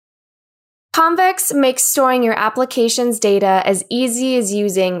Convex makes storing your application's data as easy as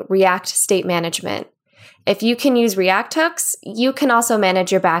using React State Management. If you can use React hooks, you can also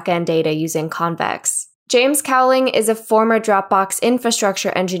manage your backend data using Convex. James Cowling is a former Dropbox infrastructure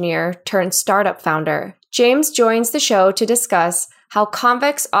engineer turned startup founder. James joins the show to discuss how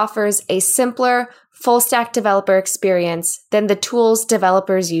Convex offers a simpler, full-stack developer experience than the tools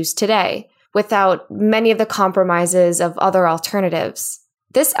developers use today, without many of the compromises of other alternatives.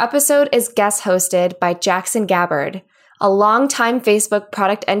 This episode is guest hosted by Jackson Gabbard, a longtime Facebook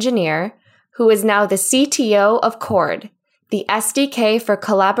product engineer who is now the CTO of Chord, the SDK for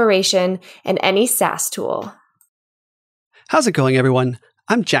collaboration in any SaaS tool. How's it going, everyone?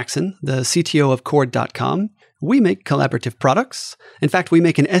 I'm Jackson, the CTO of Chord.com. We make collaborative products. In fact, we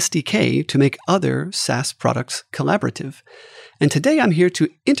make an SDK to make other SaaS products collaborative. And today I'm here to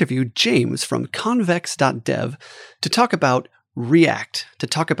interview James from convex.dev to talk about React, to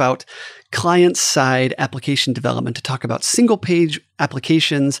talk about client-side application development, to talk about single-page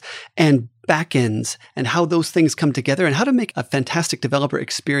applications and backends and how those things come together and how to make a fantastic developer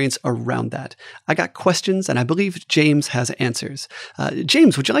experience around that. I got questions and I believe James has answers.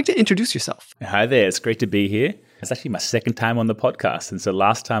 James, would you like to introduce yourself? Hi there. It's great to be here. It's actually my second time on the podcast. And so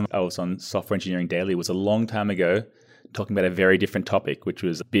last time I was on Software Engineering Daily was a long time ago, talking about a very different topic, which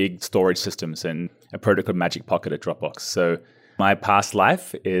was big storage systems and a product called Magic Pocket at Dropbox. So my past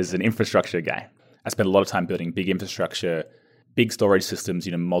life is an infrastructure guy. I spent a lot of time building big infrastructure, big storage systems,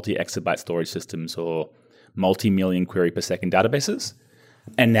 multi-exabyte storage systems or multi-million query per second databases.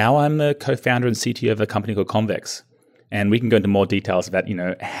 And now I'm the co-founder and CTO of a company called Convex. And we can go into more details about,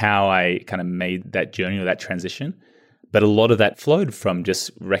 how I kind of made that journey or that transition. But a lot of that flowed from just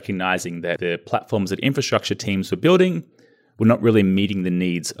recognizing that the platforms that infrastructure teams were building were not really meeting the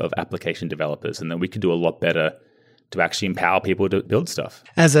needs of application developers, and that we could do a lot better to actually empower people to build stuff.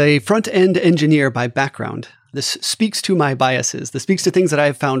 As a front-end engineer by background, this speaks to my biases. This speaks to things that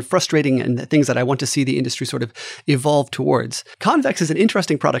I've found frustrating and things that I want to see the industry sort of evolve towards. Convex is an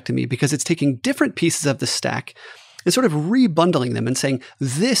interesting product to me because it's taking different pieces of the stack and sort of rebundling them and saying,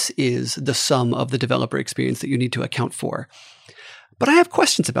 this is the sum of the developer experience that you need to account for. But I have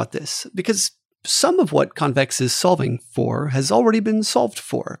questions about this because some of what Convex is solving for has already been solved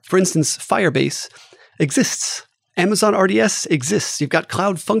for. For instance, Firebase exists. Amazon RDS exists. You've got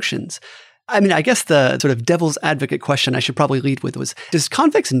cloud functions. I guess the sort of devil's advocate question I should probably lead with was, does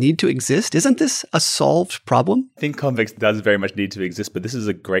Convex need to exist? Isn't this a solved problem? I think Convex does very much need to exist, but this is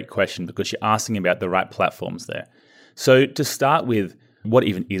a great question because you're asking about the right platforms there. So to start with, what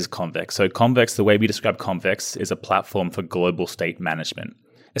even is Convex? So Convex, the way we describe Convex, is a platform for global state management.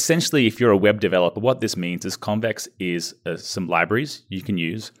 Essentially, if you're a web developer, what this means is Convex is some libraries you can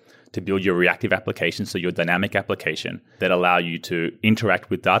use to build your reactive application, so your dynamic application that allow you to interact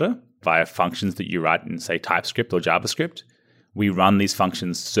with data via functions that you write in, say, TypeScript or JavaScript. We run these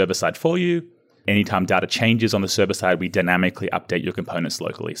functions server-side for you. Anytime data changes on the server side, we dynamically update your components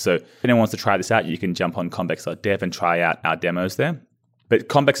locally. So if anyone wants to try this out, you can jump on convex.dev and try out our demos there. But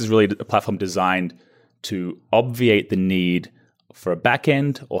Convex is really a platform designed to obviate the need for a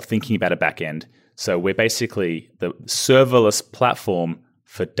backend or thinking about a backend. So we're basically the serverless platform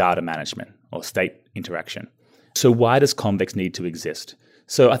for data management or state interaction. So why does Convex need to exist?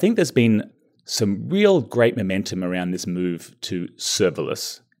 So I think there's been some real great momentum around this move to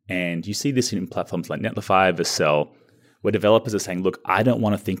serverless. And you see this in platforms like Netlify, Vercel, where developers are saying, look, I don't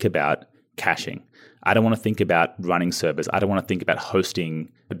want to think about caching. I don't want to think about running servers. I don't want to think about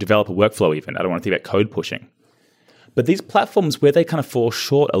hosting a developer workflow even. I don't want to think about code pushing. But these platforms, where they kind of fall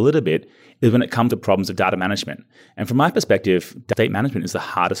short a little bit is when it comes to problems of data management. And from my perspective, state management is the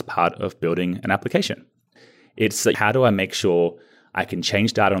hardest part of building an application. It's like, how do I make sure I can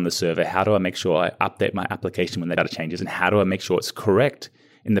change data on the server? How do I make sure I update my application when the data changes? And how do I make sure it's correct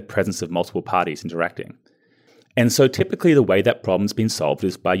in the presence of multiple parties interacting? And so typically the way that problem's been solved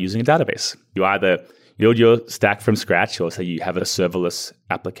is by using a database. You either build your stack from scratch, or say you have a serverless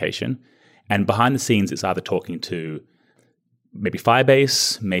application, and behind the scenes it's either talking to maybe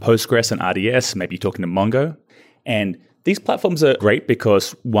Firebase, maybe Postgres and RDS, maybe you're talking to Mongo. And these platforms are great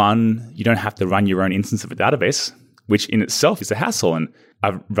because, one, you don't have to run your own instance of a database, which in itself is a hassle. And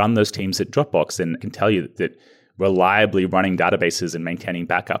I've run those teams at Dropbox and can tell you that reliably running databases and maintaining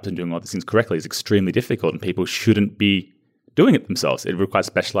backups and doing all these things correctly is extremely difficult, and people shouldn't be doing it themselves. It requires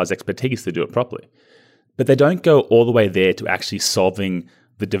specialized expertise to do it properly. But they don't go all the way there to actually solving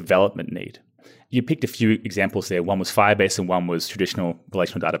the development need. You picked a few examples there. One was Firebase and one was traditional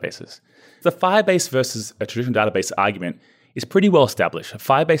relational databases. The Firebase versus a traditional database argument is pretty well established.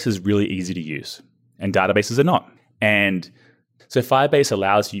 Firebase is really easy to use and databases are not. And So Firebase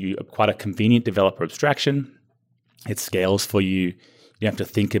allows you quite a convenient developer abstraction. It scales for you. You don't have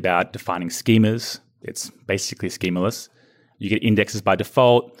to think about defining schemas. It's basically schemaless. You get indexes by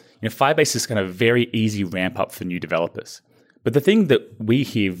default. Firebase is kind of a very easy ramp up for new developers. But the thing that we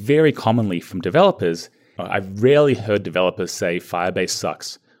hear very commonly from developers, I've rarely heard developers say Firebase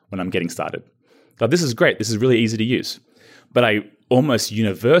sucks when I'm getting started. Now, this is great. This is really easy to use. But I almost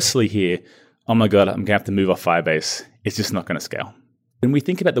universally hear, oh my God, I'm going to have to move off Firebase. It's just not going to scale. When we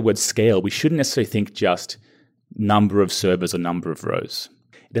think about the word scale, we shouldn't necessarily think just number of servers or number of rows.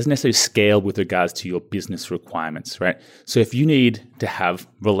 It doesn't necessarily scale with regards to your business requirements, right? So if you need to have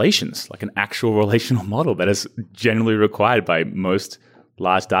relations, like an actual relational model that is generally required by most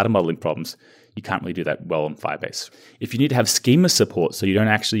large data modeling problems, you can't really do that well on Firebase. If you need to have schema support so you don't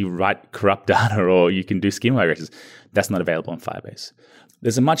actually write corrupt data or you can do schema migrations, that's not available on Firebase.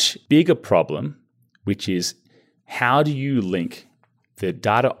 There's a much bigger problem, which is how do you link the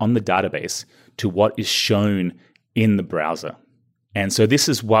data on the database to what is shown in the browser? And so this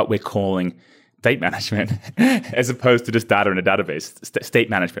is what we're calling state management, as opposed to just data in a database, state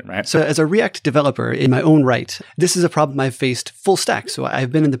management, right? So as a React developer in my own right, this is a problem I've faced full stack. So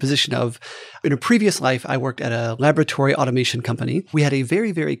I've been in the position of, in a previous life, I worked at a laboratory automation company. We had a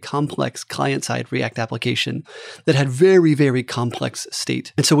very, very complex client-side React application that had very, very complex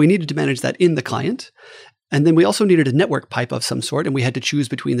state. And so we needed to manage that in the client. And then we also needed a network pipe of some sort, and we had to choose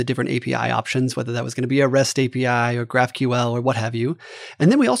between the different API options, whether that was going to be a REST API or GraphQL or what have you.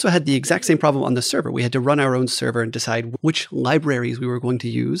 And then we also had the exact same problem on the server. We had to run our own server and decide which libraries we were going to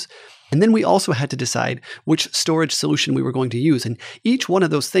use. And then we also had to decide which storage solution we were going to use. And each one of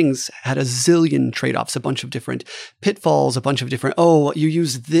those things had a zillion trade-offs, a bunch of different pitfalls, a bunch of different, oh, you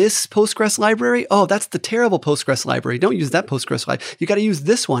use this Postgres library? Oh, that's the terrible Postgres library. Don't use that Postgres library. You got to use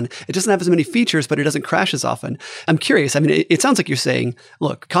this one. It doesn't have as many features, but it doesn't crash as often. I'm curious. I mean, it sounds like you're saying,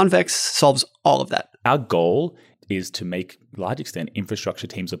 look, Convex solves all of that. Our goal is to make, large extent, infrastructure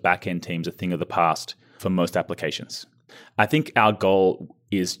teams or backend teams a thing of the past for most applications. I think our goal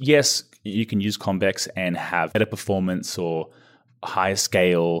is, yes, you can use Convex and have better performance or higher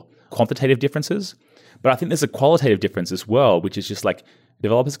scale quantitative differences. But I think there's a qualitative difference as well, which is just like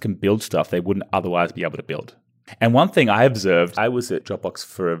developers can build stuff they wouldn't otherwise be able to build. And one thing I observed, I was at Dropbox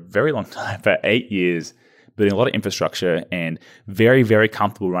for a very long time, for 8 years, building a lot of infrastructure and very, very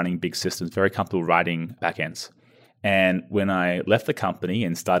comfortable running big systems, very comfortable writing backends. And when I left the company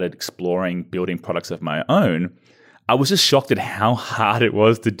and started exploring building products of my own, I was just shocked at how hard it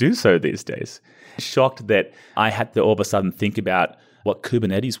was to do so these days. Shocked that I had to all of a sudden think about what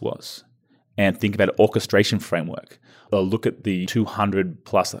Kubernetes was and think about an orchestration framework or look at the 200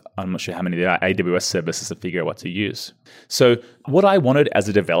 plus, I'm not sure how many there are, AWS services to figure out what to use. So what I wanted as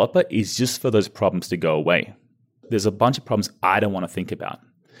a developer is just for those problems to go away. There's a bunch of problems I don't want to think about.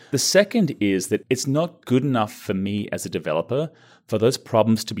 The second is that it's not good enough for me as a developer for those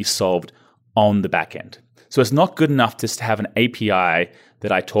problems to be solved on the back end. So it's not good enough just to have an API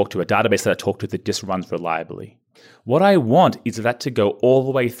that I talk to, a database that I talk to that just runs reliably. What I want is that to go all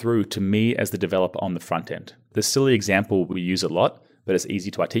the way through to me as the developer on the front end. The silly example we use a lot, but it's easy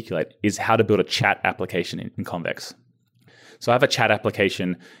to articulate, is how to build a chat application in Convex. So I have a chat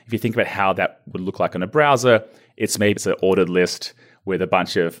application. If you think about how that would look like on a browser, it's an ordered list with a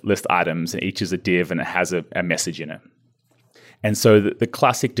bunch of list items, and each is a div and it has a message in it. And so the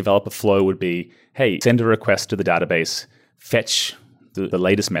classic developer flow would be, hey, send a request to the database, fetch the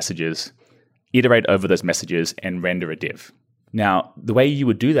latest messages, iterate over those messages, and render a div. Now, the way you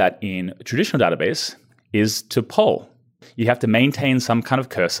would do that in a traditional database is to poll. You have to maintain some kind of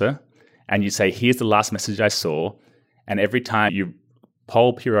cursor, and you say, here's the last message I saw. And every time you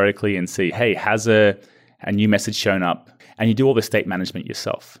poll periodically and see, hey, has a new message shown up? And you do all the state management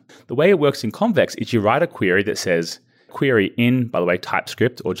yourself. The way it works in Convex is you write a query that says, query in, by the way,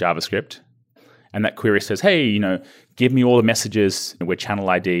 TypeScript or JavaScript. And that query says, hey, give me all the messages where channel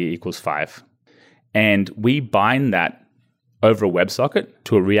ID equals 5. And we bind that over a WebSocket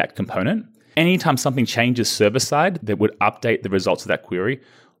to a React component. Anytime something changes server-side that would update the results of that query,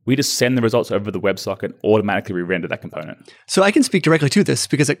 we just send the results over the WebSocket, automatically re-render that component. So I can speak directly to this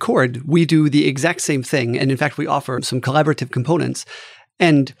because at Chord, we do the exact same thing. And in fact, we offer some collaborative components.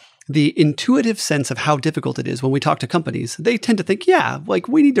 And the intuitive sense of how difficult it is when we talk to companies, they tend to think, yeah, like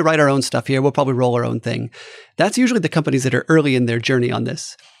we need to write our own stuff here. We'll probably roll our own thing. That's usually the companies that are early in their journey on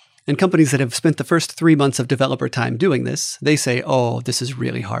this. And companies that have spent the first 3 months of developer time doing this, they say, oh, this is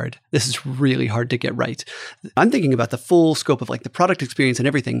really hard. This is really hard to get right. I'm thinking about the full scope of like the product experience and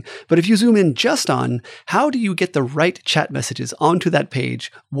everything. But if you zoom in just on how do you get the right chat messages onto that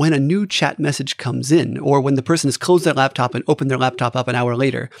page when a new chat message comes in, or when the person has closed their laptop and opened their laptop up an hour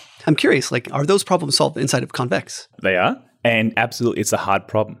later, I'm curious, like, are those problems solved inside of Convex? They are. And absolutely, it's a hard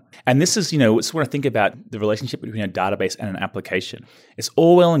problem. And this is, it's when I think about the relationship between a database and an application. It's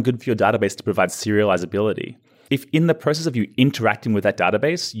all well and good for your database to provide serializability. If in the process of you interacting with that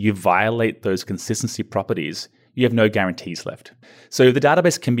database, you violate those consistency properties, you have no guarantees left. So the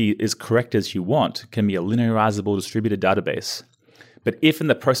database can be as correct as you want, can be a linearizable distributed database. But if in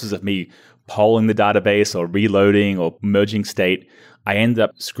the process of me polling the database or reloading or merging state, I end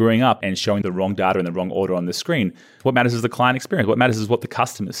up screwing up and showing the wrong data in the wrong order on the screen, what matters is the client experience. What matters is what the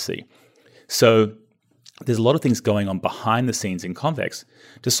customers see. So there's a lot of things going on behind the scenes in Convex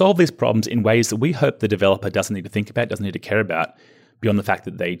to solve these problems in ways that we hope the developer doesn't need to think about, doesn't need to care about, beyond the fact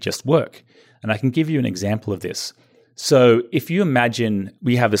that they just work. And I can give you an example of this. So if you imagine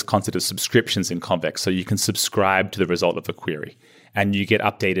we have this concept of subscriptions in Convex, so you can subscribe to the result of a query, and you get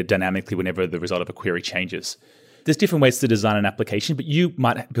updated dynamically whenever the result of a query changes. There's different ways to design an application, but you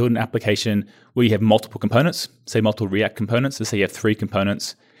might build an application where you have multiple components, say multiple React components. Let's say you have 3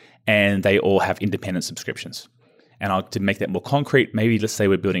 components and they all have independent subscriptions. And to make that more concrete, maybe let's say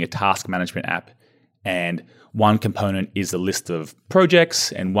we're building a task management app and one component is a list of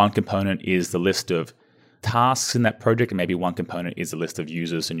projects and one component is the list of tasks in that project, and maybe one component is a list of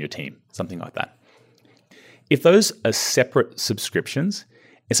users in your team, something like that. If those are separate subscriptions,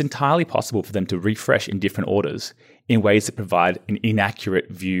 it's entirely possible for them to refresh in different orders in ways that provide an inaccurate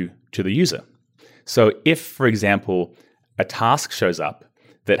view to the user. So if, for example, a task shows up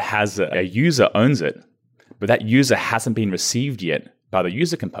that has a user owns it, but that user hasn't been received yet by the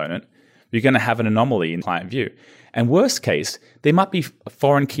user component, you're going to have an anomaly in client view. And worst case, there might be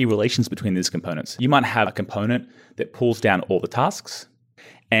foreign key relations between these components. You might have a component that pulls down all the tasks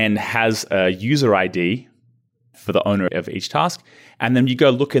and has a user ID for the owner of each task. And then you go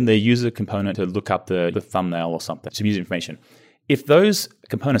look in the user component to look up the thumbnail or something, some user information. If those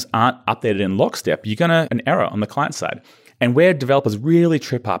components aren't updated in lockstep, you're going to an error on the client side. And where developers really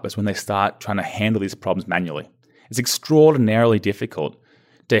trip up is when they start trying to handle these problems manually. It's extraordinarily difficult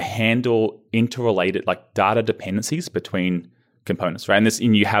to handle interrelated, like data dependencies between components, right?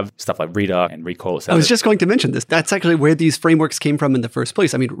 And you have stuff like reader and recall. I was just going to mention this. That's actually where these frameworks came from in the first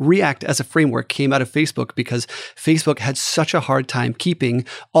place. I mean, React as a framework came out of Facebook because Facebook had such a hard time keeping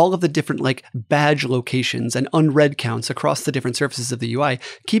all of the different like badge locations and unread counts across the different surfaces of the UI,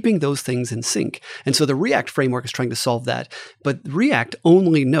 keeping those things in sync. And so the React framework is trying to solve that. But React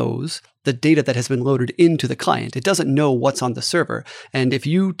only knows the data that has been loaded into the client. It doesn't know what's on the server. And if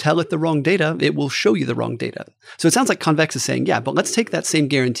you tell it the wrong data, it will show you the wrong data. So it sounds like Convex is saying, yeah, but let's take that same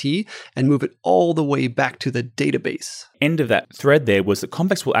guarantee and move it all the way back to the database. End of that thread there was that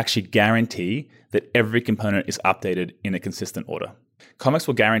Convex will actually guarantee that every component is updated in a consistent order. Convex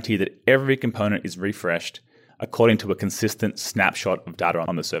will guarantee that every component is refreshed according to a consistent snapshot of data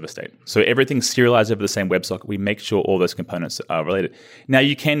on the server state. So everything's serialized over the same WebSocket. We make sure all those components are related. Now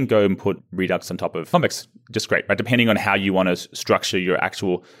you can go and put Redux on top of Convex, just great, right? Depending on how you want to structure your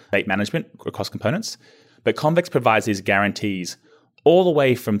actual state management across components. But Convex provides these guarantees all the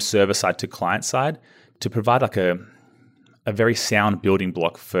way from server side to client side to provide like a very sound building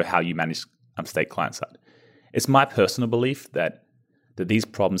block for how you manage state client side. It's my personal belief that these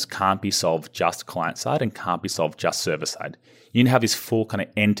problems can't be solved just client side and can't be solved just server side. You need to have this full kind of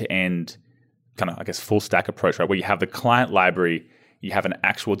end-to-end, kind of, I guess, full stack approach, right? Where you have the client library, you have an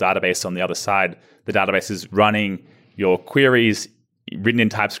actual database on the other side. The database is running your queries written in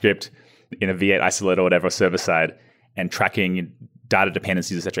TypeScript in a V8 isolate or whatever, server side, and tracking data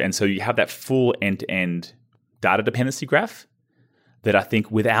dependencies, etc. And so you have that full end-to-end data dependency graph that I think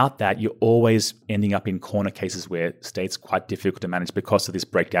without that, you're always ending up in corner cases where state's quite difficult to manage because of this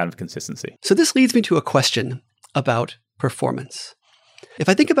breakdown of consistency. So this leads me to a question about performance. If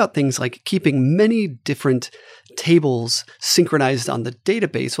I think about things like keeping many different tables synchronized on the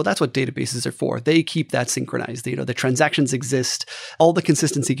database, well, that's what databases are for. They keep that synchronized. The transactions exist, all the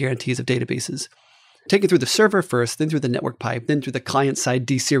consistency guarantees of databases. Take it through the server first, then through the network pipe, then through the client-side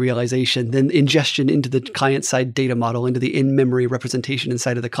deserialization, then ingestion into the client-side data model, into the in-memory representation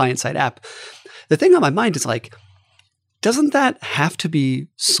inside of the client-side app. The thing on my mind is like, doesn't that have to be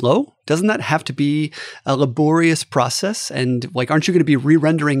slow? Doesn't that have to be a laborious process? And like, aren't you going to be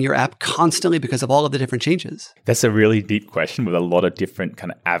re-rendering your app constantly because of all of the different changes? That's a really deep question with a lot of different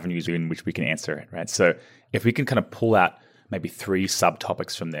kind of avenues in which we can answer it, right? So if we can kind of pull out maybe 3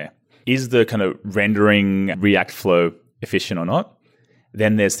 subtopics from there. Is the kind of rendering React flow efficient or not?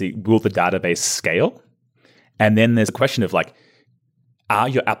 Then there's will the database scale? And then there's the question of like, are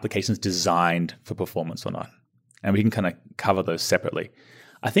your applications designed for performance or not? And we can kind of cover those separately.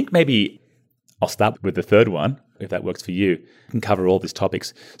 I think maybe I'll start with the third one, if that works for you. We can cover all these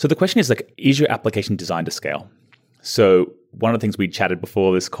topics. So the question is like, is your application designed to scale? So one of the things we chatted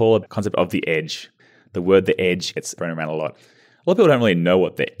before this call, the concept of the edge. The word the edge gets thrown around a lot. A lot of people don't really know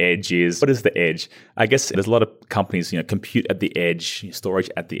what the edge is. What is the edge? I guess there's a lot of companies, compute at the edge, storage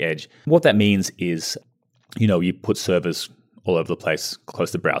at the edge. What that means is, you put servers all over the place,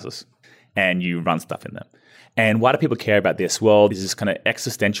 close to browsers, and you run stuff in them. And why do people care about this? Well, there's this kind of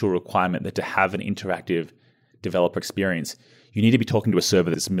existential requirement that to have an interactive developer experience, you need to be talking to a server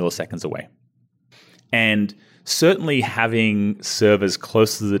that's milliseconds away. And certainly having servers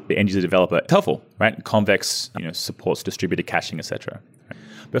close to the end user developer is helpful, right? Convex, supports distributed caching, etc.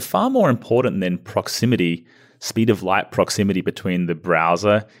 But far more important than proximity, speed of light proximity between the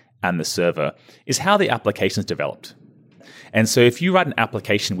browser and the server is how the application is developed. And so if you write an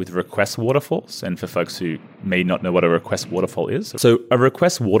application with request waterfalls, and for folks who may not know what a request waterfall is, so a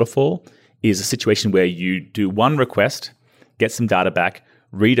request waterfall is a situation where you do one request, get some data back,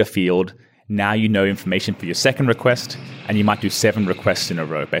 read a field. Now you know information for your second request, and you might do 7 requests in a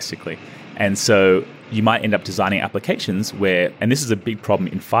row, basically. And so you might end up designing applications where, and this is a big problem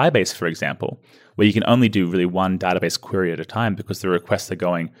in Firebase, for example, where you can only do really one database query at a time because the requests are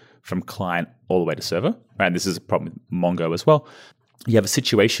going from client all the way to server. Right? This is a problem with Mongo as well. You have a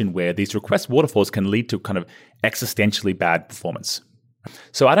situation where these request waterfalls can lead to kind of existentially bad performance.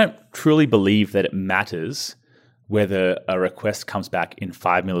 So I don't truly believe that it matters whether a request comes back in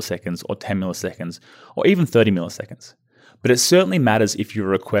 5 milliseconds or 10 milliseconds or even 30 milliseconds. But it certainly matters if your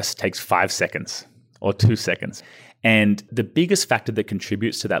request takes 5 seconds or 2 seconds. And the biggest factor that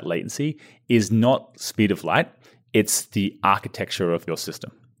contributes to that latency is not speed of light, it's the architecture of your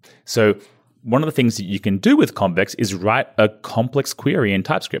system. So one of the things that you can do with Convex is write a complex query in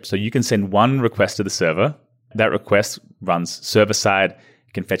TypeScript. So you can send one request to the server. That request runs server-side.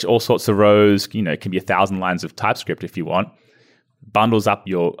 It can fetch all sorts of rows. It can be 1,000 lines of TypeScript if you want. Bundles up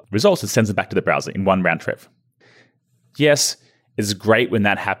your results and sends them back to the browser in one round trip. Yes, it's great when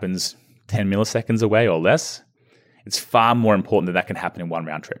that happens 10 milliseconds away or less. It's far more important that that can happen in one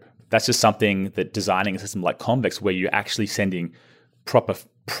round trip. That's just something that designing a system like Convex, where you're actually sending proper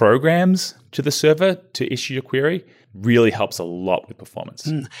programs to the server to issue your query, really helps a lot with performance.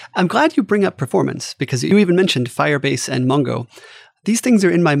 I'm glad you bring up performance, because you even mentioned Firebase and Mongo. These things are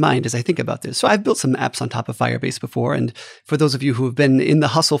in my mind as I think about this. So I've built some apps on top of Firebase before. And for those of you who have been in the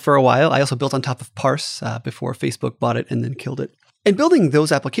hustle for a while, I also built on top of Parse before Facebook bought it and then killed it. And building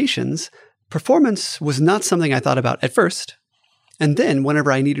those applications, performance was not something I thought about at first. And then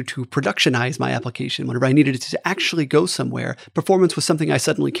whenever I needed to productionize my application, whenever I needed it to actually go somewhere, performance was something I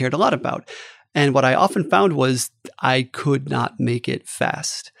suddenly cared a lot about. And what I often found was I could not make it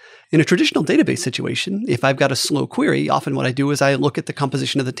fast. In a traditional database situation, if I've got a slow query, often what I do is I look at the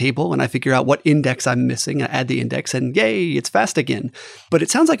composition of the table and I figure out what index I'm missing and add the index and yay, it's fast again. But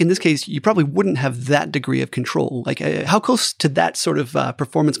it sounds like in this case, you probably wouldn't have that degree of control. Like how close to that sort of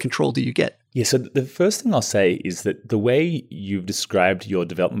performance control do you get? Yeah, so the first thing I'll say is that the way you've described your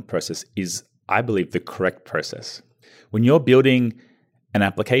development process is, I believe, the correct process. When you're building an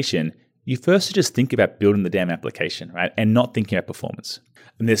application, you first just think about building the damn application, right? And not thinking about performance.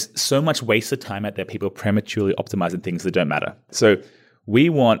 And there's so much wasted time out there, people prematurely optimizing things that don't matter. So we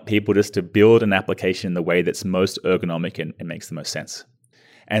want people just to build an application in the way that's most ergonomic and makes the most sense.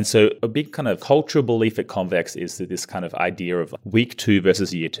 And so a big kind of cultural belief at Convex is that this kind of idea of week 2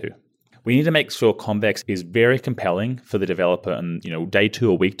 versus year 2. We need to make sure Convex is very compelling for the developer on day 2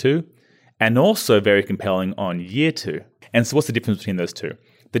 or week 2, and also very compelling on year 2. And so what's the difference between those two?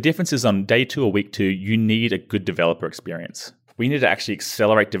 The difference is on day 2 or week 2, you need a good developer experience. We need to actually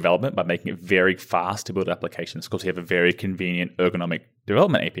accelerate development by making it very fast to build applications because we have a very convenient ergonomic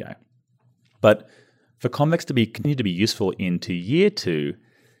development API. But for Convex to continue to be useful into year 2,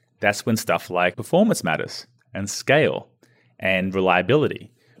 that's when stuff like performance matters and scale and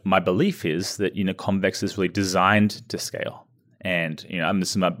reliability. My belief is that Convex is really designed to scale. And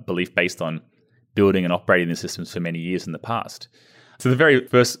this is my belief based on building and operating the systems for many years in the past. So the very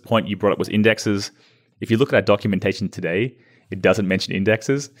first point you brought up was indexes. If you look at our documentation today, it doesn't mention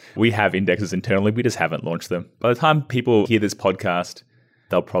indexes. We have indexes internally. We just haven't launched them. By the time people hear this podcast,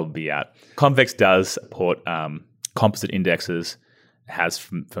 they'll probably be out. Convex does support composite indexes, has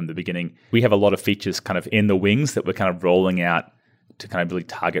from the beginning. We have a lot of features kind of in the wings that we're kind of rolling out to kind of really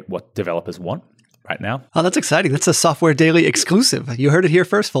target what developers want. right now. Oh, that's exciting. That's a Software Daily exclusive. You heard it here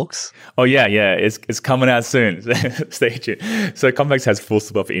first, folks. Oh, yeah. It's coming out soon. Stay tuned. So Convex has full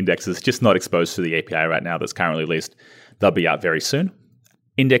support for indexes, just not exposed to the API right now that's currently released. They'll be out very soon.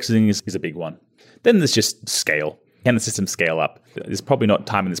 Indexing is a big one. Then there's just scale. Can the system scale up? There's probably not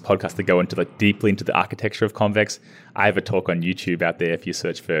time in this podcast to go into deeply into the architecture of Convex. I have a talk on YouTube out there if you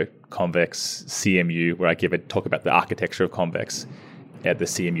search for Convex CMU, where I give a talk about the architecture of Convex at the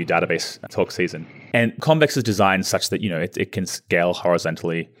CMU database talk season. And Convex is designed such that it can scale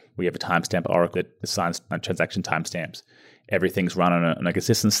horizontally. We have a timestamp oracle that assigns transaction timestamps. Everything's run on a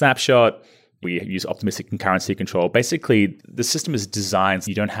consistent snapshot. We use optimistic concurrency control. Basically, the system is designed so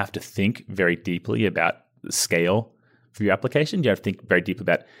you don't have to think very deeply about the scale for your application. You have to think very deeply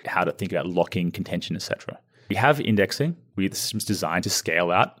about how to think about locking, contention, etc. We have indexing. The system's designed to scale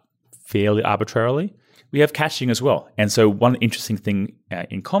out fairly arbitrarily. We have caching as well. And so one interesting thing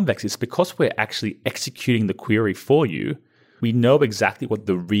in Convex is because we're actually executing the query for you, we know exactly what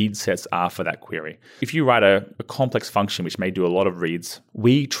the read sets are for that query. If you write a complex function which may do a lot of reads,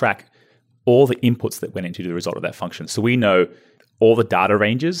 we track all the inputs that went into the result of that function. So we know all the data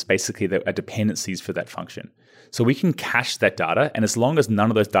ranges, basically that are dependencies for that function. So we can cache that data, and as long as none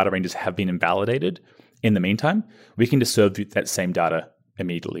of those data ranges have been invalidated in the meantime, we can just serve that same data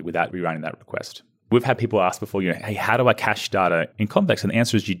immediately without rerunning that request. We've had people ask before, hey, how do I cache data in Convex? And the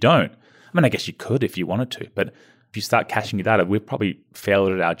answer is you don't. I mean, I guess you could if you wanted to, but if you start caching your data, we've probably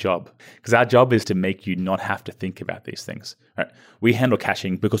failed at our job, because our job is to make you not have to think about these things. Right? We handle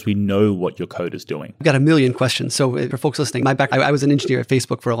caching because we know what your code is doing. I've got a million questions. So for folks listening, I was an engineer at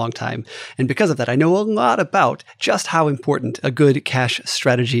Facebook for a long time. And because of that, I know a lot about just how important a good cache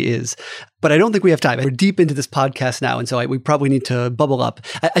strategy is. But I don't think we have time. We're deep into this podcast now, and so we probably need to bubble up.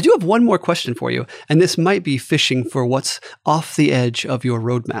 I do have one more question for you, and this might be fishing for what's off the edge of your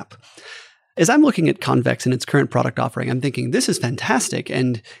roadmap. As I'm looking at Convex and its current product offering, I'm thinking this is fantastic,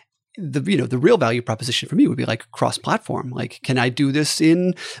 and the real value proposition for me would be like cross-platform. Like, can I do this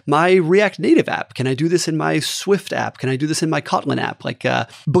in my React Native app? Can I do this in my Swift app? Can I do this in my Kotlin app? Like,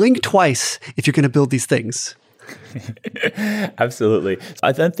 blink twice if you're going to build these things. Absolutely.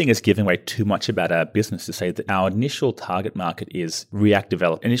 I don't think it's giving away too much about our business to say that our initial target market is React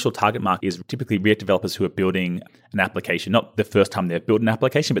developers. Initial target market is typically React developers who are building an application, not the first time they've built an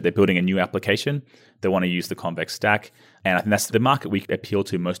application, but they're building a new application. They want to use the Convex stack. And I think that's the market we appeal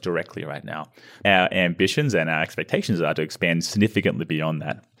to most directly right now. Our ambitions and our expectations are to expand significantly beyond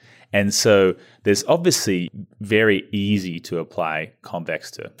that. And so there's obviously very easy to apply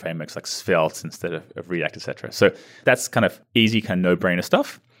Convex to frameworks like Svelte instead of React, etc. So that's kind of easy, kind of no-brainer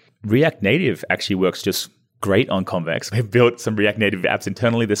stuff. React Native actually works just great on Convex. We've built some React Native apps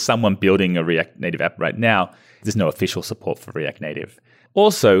internally. There's someone building a React Native app right now. There's no official support for React Native.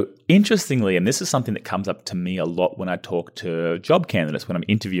 Also, interestingly, and this is something that comes up to me a lot when I talk to job candidates when I'm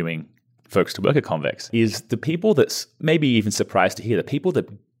interviewing folks to work at Convex, is the people that's maybe even surprised to hear, the people that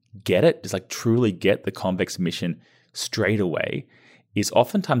get it, just like truly get the Convex mission straight away, is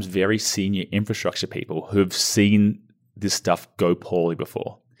oftentimes very senior infrastructure people who've seen this stuff go poorly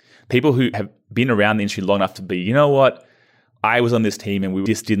before. People who have been around the industry long enough to be, you know what, I was on this team and we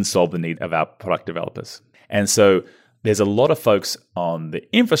just didn't solve the need of our product developers. And so there's a lot of folks on the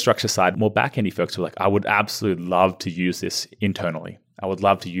infrastructure side, more back-endy folks who are like, I would absolutely love to use this internally. I would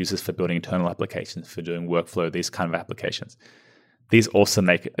love to use this for building internal applications, for doing workflow, these kind of applications. These also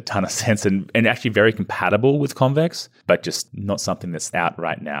make a ton of sense and actually very compatible with Convex, but just not something that's out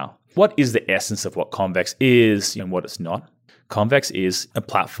right now. What is the essence of what Convex is and what it's not? Convex is a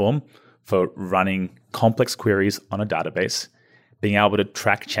platform for running complex queries on a database, being able to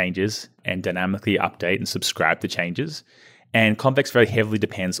track changes and dynamically update and subscribe to changes. And Convex very heavily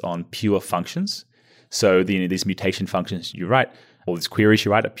depends on pure functions. So these mutation functions you write, or these queries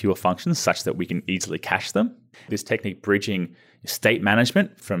you write are pure functions such that we can easily cache them. This technique bridging state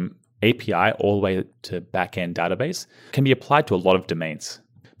management from API all the way to backend database can be applied to a lot of domains.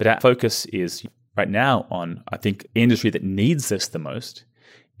 But our focus is right now on, I think, the industry that needs this the most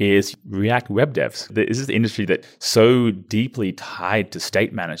is React web devs. This is the industry that's so deeply tied to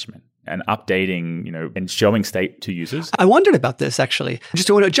state management and updating, and showing state to users. I wondered about this, actually. Just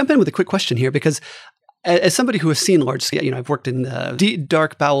want to jump in with a quick question here, because as somebody who has seen large scale, I've worked in the deep,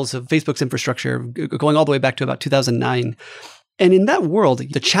 dark bowels of Facebook's infrastructure, going all the way back to about 2009. And in that world,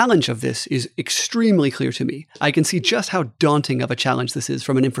 the challenge of this is extremely clear to me. I can see just how daunting of a challenge this is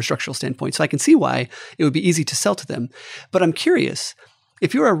from an infrastructural standpoint. So I can see why it would be easy to sell to them. But I'm curious,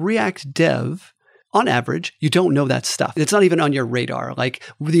 if you're a React dev, on average, you don't know that stuff. It's not even on your radar, like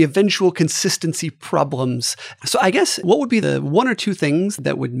the eventual consistency problems. So I guess what would be the one or two things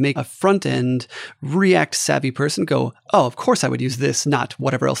that would make a front-end React savvy person go, oh, of course I would use this, not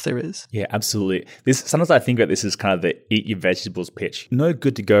whatever else there is? Yeah, absolutely. Sometimes I think about this as kind of the eat your vegetables pitch. No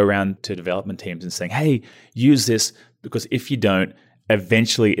good to go around to development teams and saying, hey, use this, because if you don't,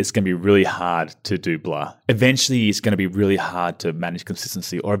 eventually it's going to be really hard to do blah. Eventually it's going to be really hard to manage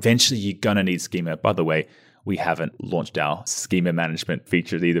consistency, or eventually you're going to need schema. By the way, we haven't launched our schema management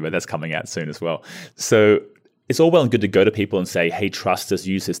features either, but that's coming out soon as well. So it's all well and good to go to people and say, hey, trust us,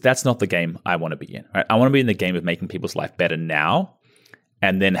 use this. That's not the game I want to be in, right? I want to be in the game of making people's life better now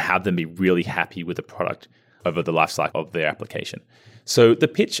and then have them be really happy with the product over the life cycle of their application. So the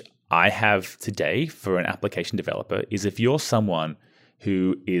pitch I have today for an application developer is, if you're someone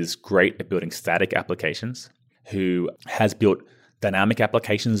who is great at building static applications, who has built dynamic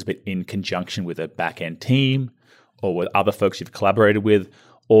applications but in conjunction with a back-end team or with other folks you've collaborated with,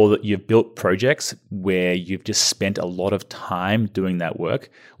 or that you've built projects where you've just spent a lot of time doing that work.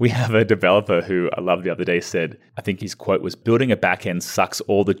 We have a developer who I loved the other day said, I think his quote was, building a back-end sucks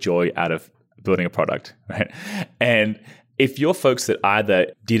all the joy out of building a product, right? And if you're folks that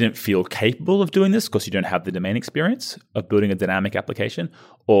either didn't feel capable of doing this because you don't have the domain experience of building a dynamic application,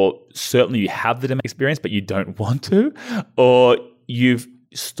 or certainly you have the domain experience but you don't want to, or you've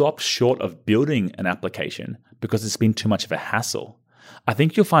stopped short of building an application because it's been too much of a hassle, I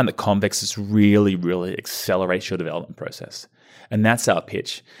think you'll find that Convex just really, really accelerates your development process. And that's our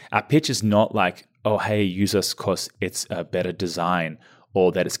pitch. Our pitch is not like, oh, hey, use us because it's a better design,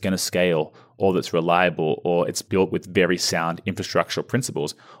 or that it's going to scale, or that's reliable, or it's built with very sound infrastructural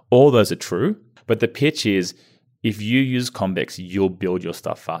principles. All those are true. But the pitch is, if you use Convex, you'll build your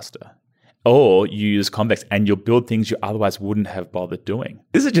stuff faster. Or you use Convex and you'll build things you otherwise wouldn't have bothered doing.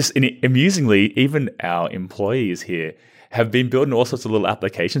 This is just, amusingly, even our employees here have been building all sorts of little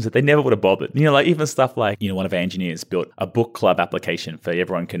applications that they never would have bothered. Like even stuff like, one of our engineers built a book club application for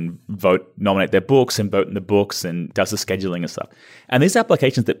everyone can vote, nominate their books and vote in the books, and does the scheduling and stuff. And these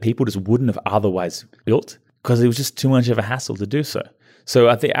applications that people just wouldn't have otherwise built because it was just too much of a hassle to do so. So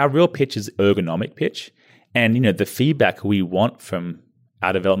I think our real pitch is ergonomic pitch. And, the feedback we want from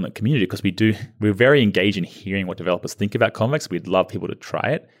our development community, because we're very engaged in hearing what developers think about Convex. We'd love people to try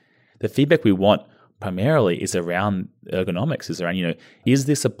it. The feedback we want primarily is around ergonomics, is around, is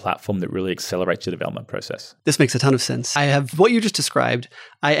this a platform that really accelerates your development process? This makes a ton of sense. I have what you just described.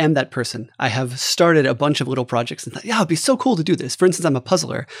 I am that person. I have started a bunch of little projects and thought, yeah, it'd be so cool to do this. For instance, I'm a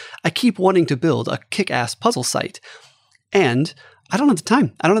puzzler. I keep wanting to build a kick-ass puzzle site. And I don't have the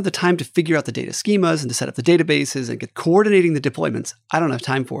time. I don't have the time to figure out the data schemas and to set up the databases and get coordinating the deployments. I don't have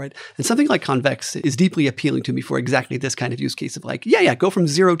time for it. And something like Convex is deeply appealing to me for exactly this kind of use case of like, yeah, go from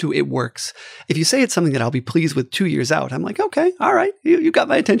zero to it works. If you say it's something that I'll be pleased with 2 years out, I'm like, okay, all right, you got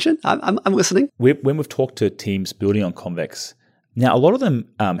my attention. I'm listening. When we've talked to teams building on Convex, now a lot of them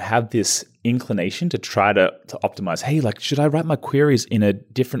have this inclination to try to optimize. Hey, like, should I write my queries in a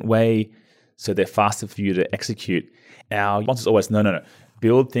different way so they're faster for you to execute? Our response is always, no.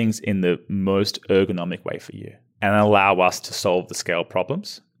 Build things in the most ergonomic way for you and allow us to solve the scale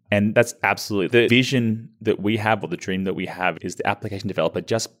problems. And that's absolutely the vision that we have, or the dream that we have, is the application developer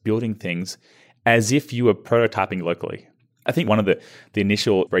just building things as if you were prototyping locally. I think one of the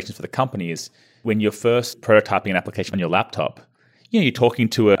initial operations for the company is when you're first prototyping an application on your laptop, you're talking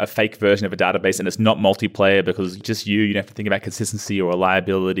to a fake version of a database and it's not multiplayer because just you don't have to think about consistency or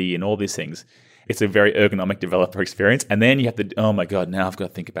reliability and all these things. It's a very ergonomic developer experience. And then you have to, oh my God, now I've got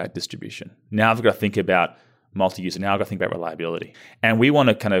to think about distribution. Now I've got to think about multi-user. Now I've got to think about reliability. And we want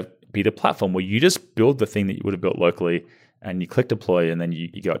to kind of be the platform where you just build the thing that you would have built locally and you click deploy and then you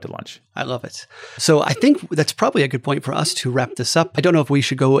go out to lunch. I love it. So I think that's probably a good point for us to wrap this up. I don't know if we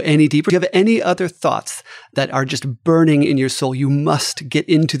should go any deeper. Do you have any other thoughts that are just burning in your soul you must get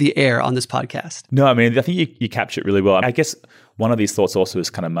into the air on this podcast? No, I mean, I think you capture it really well. I guess one of these thoughts also is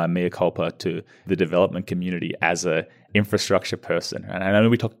kind of my mea culpa to the development community as a infrastructure person. And I know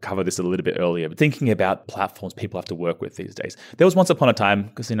we covered this a little bit earlier, but thinking about platforms people have to work with these days. There was once upon a time,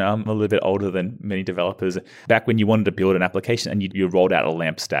 because I'm a little bit older than many developers, back when you wanted to build an application and you rolled out a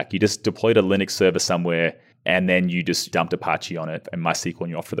LAMP stack. You just deployed a Linux server somewhere and then you just dumped Apache on it and MySQL and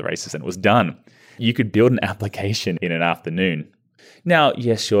you're off for the races and it was done. You could build an application in an afternoon. Now,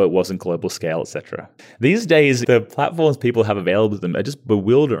 yes, sure, it wasn't global scale, etc. These days, the platforms people have available to them are just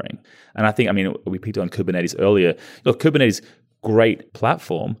bewildering. And I think, we picked on Kubernetes earlier. Look, Kubernetes, great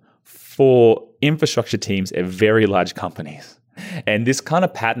platform for infrastructure teams at very large companies. And this kind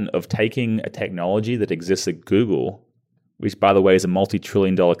of pattern of taking a technology that exists at Google, which, by the way, is a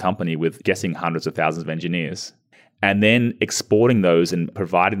multi-trillion-dollar company with, guessing, hundreds of thousands of engineers, and then exporting those and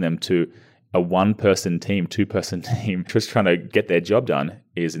providing them to a one-person team, two-person team, just trying to get their job done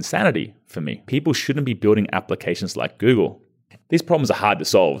is insanity for me. People shouldn't be building applications like Google. These problems are hard to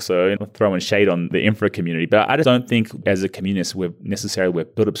solve, so I'm throwing shade on the infra community, but I just don't think as a community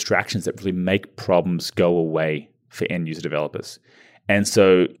we've built abstractions that really make problems go away for end-user developers. And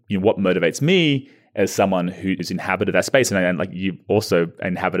so, what motivates me as someone who's inhabited that space, and like you've also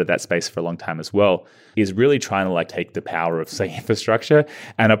inhabited that space for a long time as well, is really trying to like take the power of, say, infrastructure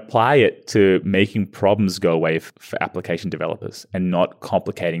and apply it to making problems go away for application developers and not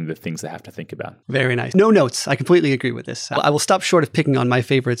complicating the things they have to think about. Very nice. No notes. I completely agree with this. I will stop short of picking on my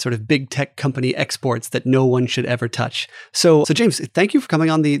favorite sort of big tech company exports that no one should ever touch. So James, thank you for coming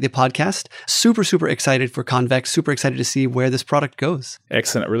on the podcast. Super, super excited for Convex. Super excited to see where this product goes.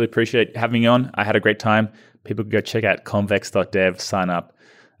 Excellent. I really appreciate having me on. I had a great time. People can go check out convex.dev, sign up.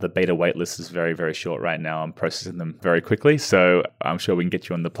 The beta waitlist is very, very short right now. I'm processing them very quickly. So I'm sure we can get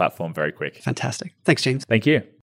you on the platform very quick. Fantastic. Thanks, James. Thank you.